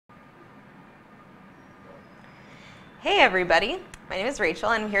Hey everybody, my name is Rachel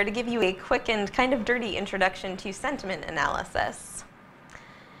and I'm here to give you a quick and kind of dirty introduction to sentiment analysis.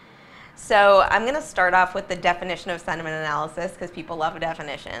 So I'm going to start off with the definition of sentiment analysis because people love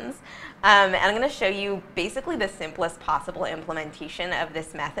definitions. And I'm going to show you basically the simplest possible implementation of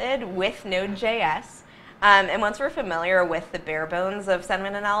this method with NodeJS. And once we're familiar with the bare bones of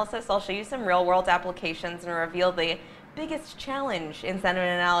sentiment analysis, I'll show you some real-world applications and reveal the biggest challenge in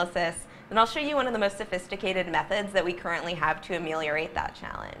sentiment analysis. And I'll show you one of the most sophisticated methods that we currently have to ameliorate that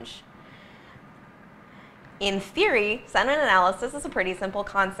challenge. In theory, sentiment analysis is a pretty simple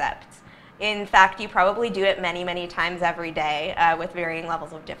concept. In fact, you probably do it many, many times every day with varying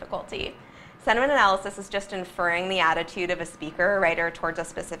levels of difficulty. Sentiment analysis is just inferring the attitude of a speaker or writer towards a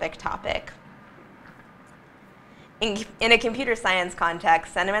specific topic. In a computer science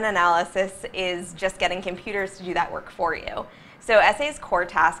context, sentiment analysis is just getting computers to do that work for you. So SA's core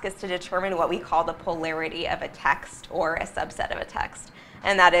task is to determine what we call the polarity of a text or a subset of a text,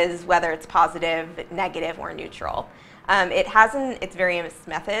 and that is whether it's positive, negative, or neutral. It has, in its various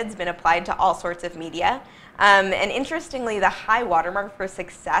methods, been applied to all sorts of media. And interestingly, the high watermark for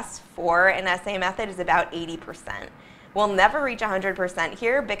success for an SA method is about 80%. We'll never reach 100%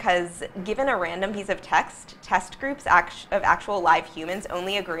 here because given a random piece of text, test groups of actual live humans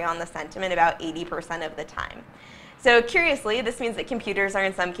only agree on the sentiment about 80% of the time. So curiously, this means that computers are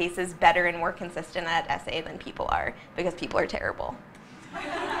in some cases better and more consistent at SA than people are, because people are terrible.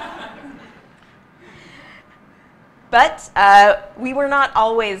 But we were not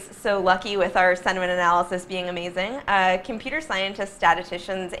always so lucky with our sentiment analysis being amazing. Computer scientists,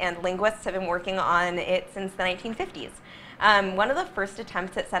 statisticians, and linguists have been working on it since the 1950s. One of the first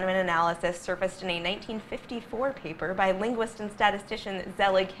attempts at sentiment analysis surfaced in a 1954 paper by linguist and statistician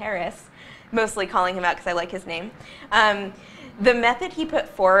Zelig Harris, mostly calling him out because I like his name. The method he put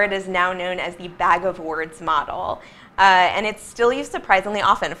forward is now known as the bag of words model. And it's still used surprisingly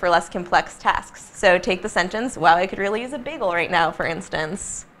often for less complex tasks. So take the sentence, wow, I could really use a bagel right now, for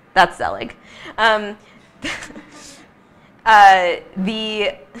instance. That's Zelig.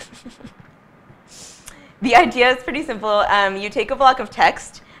 The idea is pretty simple. You take a block of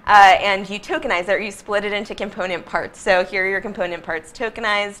text and you tokenize it, or you split it into component parts. So here are your component parts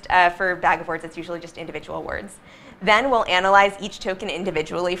tokenized. For bag of words, it's usually just individual words. Then we'll analyze each token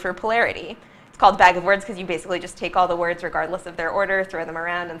individually for polarity. It's called bag of words because you basically just take all the words regardless of their order, throw them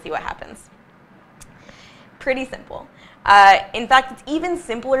around, and see what happens. Pretty simple. In fact, it's even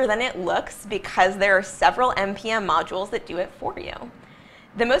simpler than it looks because there are several NPM modules that do it for you.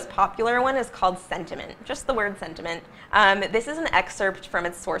 The most popular one is called sentiment, just the word sentiment. This is an excerpt from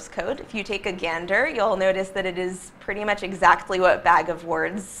its source code. If you take a gander, you'll notice that it is pretty much exactly what bag of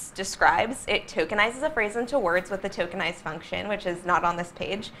words describes. It tokenizes a phrase into words with the tokenize function, which is not on this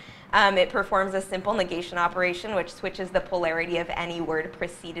page. It performs a simple negation operation, which switches the polarity of any word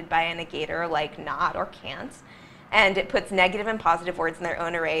preceded by a negator like not or can't. And it puts negative and positive words in their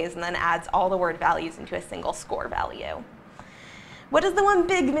own arrays and then adds all the word values into a single score value. What is the one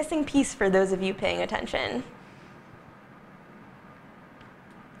big missing piece for those of you paying attention?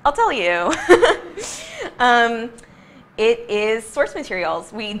 I'll tell you. It is source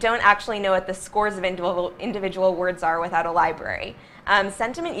materials. We don't actually know what the scores of individual words are without a library.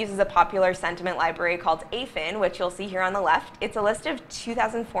 Sentiment uses a popular sentiment library called AFIN, which you'll see here on the left. It's a list of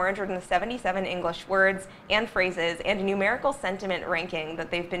 2,477 English words and phrases and a numerical sentiment ranking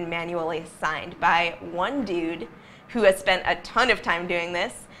that they've been manually assigned by one dude who has spent a ton of time doing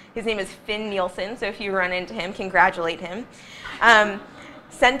this. His name is Finn Nielsen, so if you run into him, congratulate him.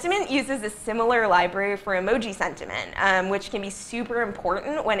 Sentiment uses a similar library for emoji sentiment, which can be super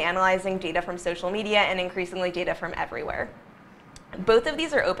important when analyzing data from social media and increasingly data from everywhere. Both of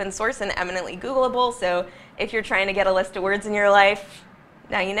these are open source and eminently Googleable, so if you're trying to get a list of words in your life,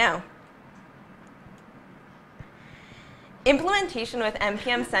 now you know. Implementation with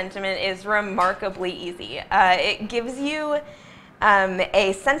NPM sentiment is remarkably easy. It gives you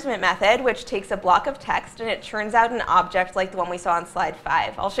a sentiment method which takes a block of text and it turns out an object like the one we saw on slide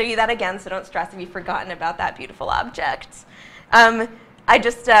 5. I'll show you that again, so don't stress if you've forgotten about that beautiful object. I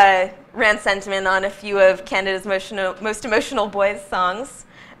just ran sentiment on a few of Canada's most emotional boys' songs.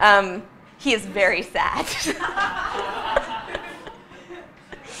 He is very sad.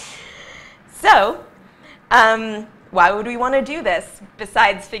 So, why would we want to do this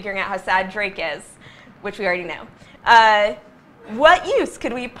besides figuring out how sad Drake is, which we already know? What use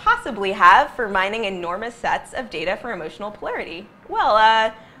could we possibly have for mining enormous sets of data for emotional polarity?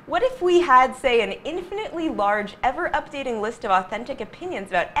 Well, what if we had, say, an infinitely large, ever-updating list of authentic opinions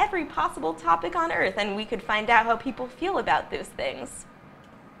about every possible topic on Earth, and we could find out how people feel about those things?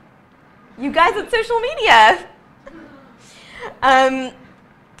 You guys at social media! And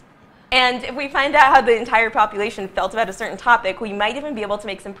if we find out how the entire population felt about a certain topic, we might even be able to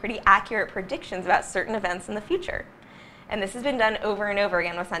make some pretty accurate predictions about certain events in the future. And this has been done over and over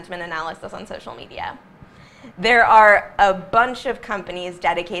again with sentiment analysis on social media. There are a bunch of companies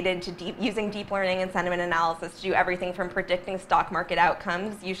dedicated to using deep learning and sentiment analysis to do everything from predicting stock market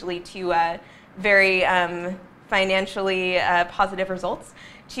outcomes, usually to very financially positive results,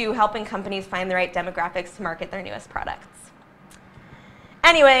 to helping companies find the right demographics to market their newest products.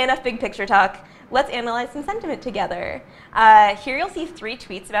 Anyway, enough big picture talk. Let's analyze some sentiment together. Here you'll see 3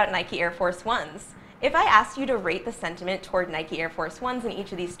 tweets about Nike Air Force Ones. If I asked you to rate the sentiment toward Nike Air Force Ones in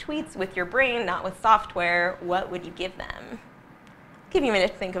each of these tweets with your brain, not with software, what would you give them? Give you a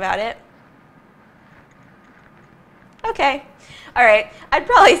minute to think about it. Okay. All right. I'd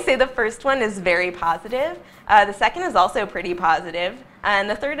probably say the first one is very positive. The second is also pretty positive. And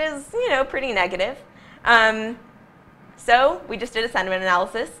the third is, pretty negative. So we just did a sentiment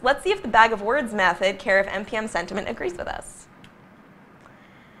analysis. Let's see if the bag of words method, care of NPM sentiment, agrees with us.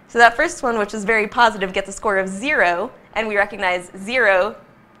 So that first one, which is very positive, gets a score of 0, and we recognize 0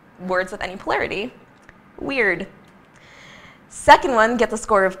 words with any polarity. Weird. Second one gets a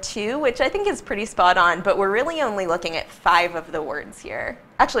score of 2, which I think is pretty spot on, but we're really only looking at 5 of the words here.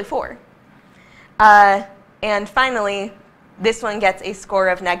 Actually, 4. And finally, this one gets a score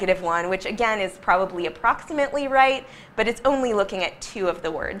of -1, which again is probably approximately right, but it's only looking at 2 of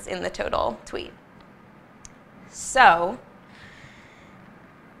the words in the total tweet. So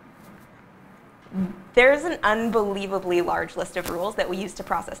there's an unbelievably large list of rules that we use to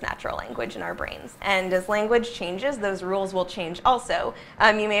process natural language in our brains. And as language changes, those rules will change also.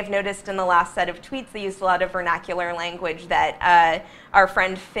 You may have noticed in the last set of tweets, they used a lot of vernacular language that our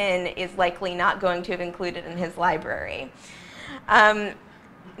friend Finn is likely not going to have included in his library.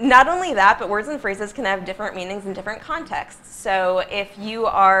 Not only that, but words and phrases can have different meanings in different contexts. So if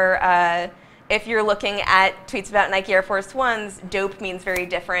you're looking at tweets about Nike Air Force Ones, dope means a very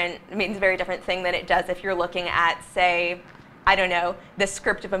different thing than it does if you're looking at, say, I don't know, the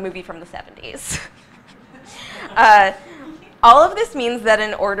script of a movie from the 70s. All of this means that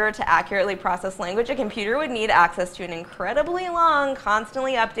in order to accurately process language, a computer would need access to an incredibly long,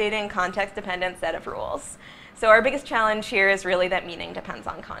 constantly updating, context-dependent set of rules. So our biggest challenge here is really that meaning depends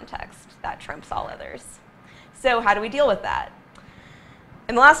on context. That trumps all others. So how do we deal with that?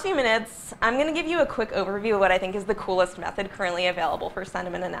 In the last few minutes, I'm going to give you a quick overview of what I think is the coolest method currently available for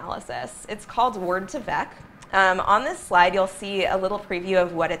sentiment analysis. It's called word2vec. On this slide, you'll see a little preview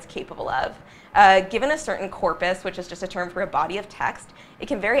of what it's capable of. Given a certain corpus, which is just a term for a body of text, it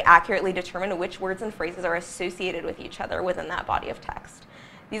can very accurately determine which words and phrases are associated with each other within that body of text.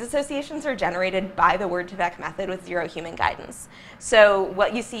 These associations are generated by the word2vec method with 0 human guidance. So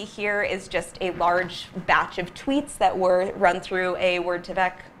what you see here is just a large batch of tweets that were run through a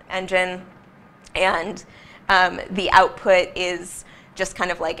word2vec engine, and the output is just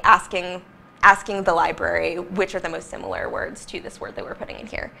kind of like asking the library which are the most similar words to this word that we're putting in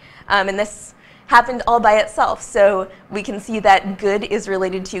here. And this happened all by itself. So we can see that good is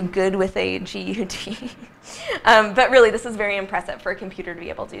related to good with a G-U-D. But really, this is very impressive for a computer to be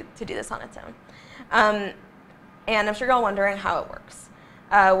able to do this on its own. And I'm sure you're all wondering how it works.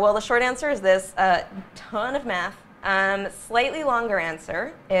 Well, the short answer is this, a ton of math. Slightly longer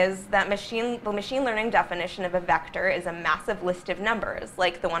answer is that the machine learning definition of a vector is a massive list of numbers,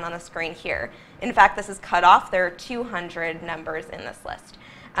 like the one on the screen here. In fact, this is cut off. There are 200 numbers in this list.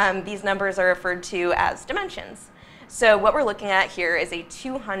 These numbers are referred to as dimensions. So what we're looking at here is a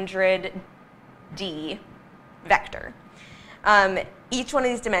 200D vector. Each one of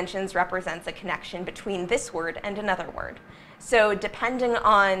these dimensions represents a connection between this word and another word. So depending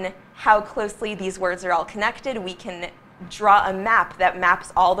on how closely these words are all connected, we can draw a map that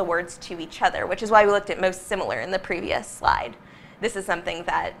maps all the words to each other, which is why we looked at most similar in the previous slide. This is something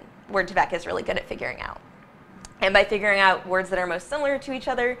that word2vec is really good at figuring out. And by figuring out words that are most similar to each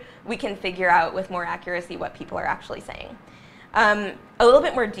other, we can figure out with more accuracy what people are actually saying. A little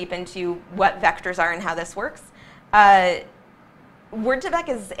bit more deep into what vectors are and how this works. Word2vec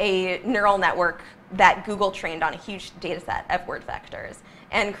is a neural network that Google trained on a huge data set of word vectors.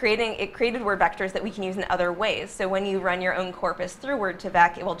 And it created word vectors that we can use in other ways. So when you run your own corpus through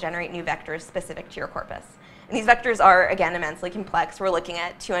Word2vec, it will generate new vectors specific to your corpus. And these vectors are, again, immensely complex. We're looking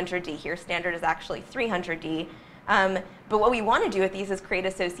at 200D here. Standard is actually 300D. But what we want to do with these is create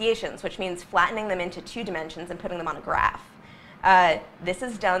associations, which means flattening them into 2 dimensions and putting them on a graph. This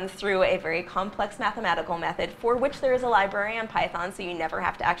is done through a very complex mathematical method for which there is a library in Python, so you never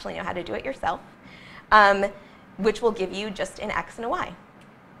have to actually know how to do it yourself, which will give you just an X and a Y.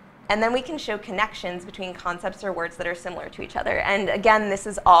 And then we can show connections between concepts or words that are similar to each other. And again, this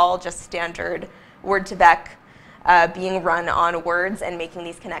is all just standard word-to-vec being run on words and making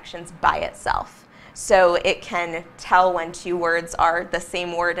these connections by itself. So it can tell when two words are the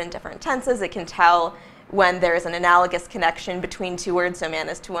same word in different tenses. It can tell when there's an analogous connection between two words, so man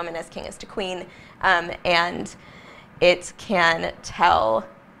is to woman as king is to queen. And it can tell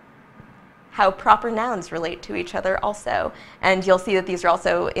how proper nouns relate to each other also. And you'll see that these are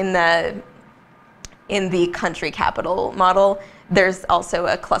also in the country capital model. There's also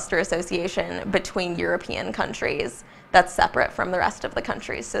a cluster association between European countries that's separate from the rest of the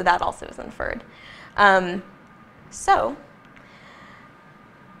countries, so that also is inferred. So,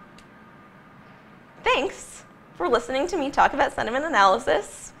 thanks for listening to me talk about sentiment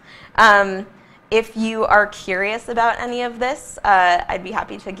analysis. If you are curious about any of this, I'd be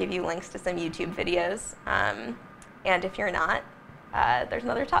happy to give you links to some YouTube videos. And if you're not, there's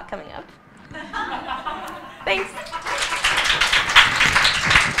another talk coming up. Thanks.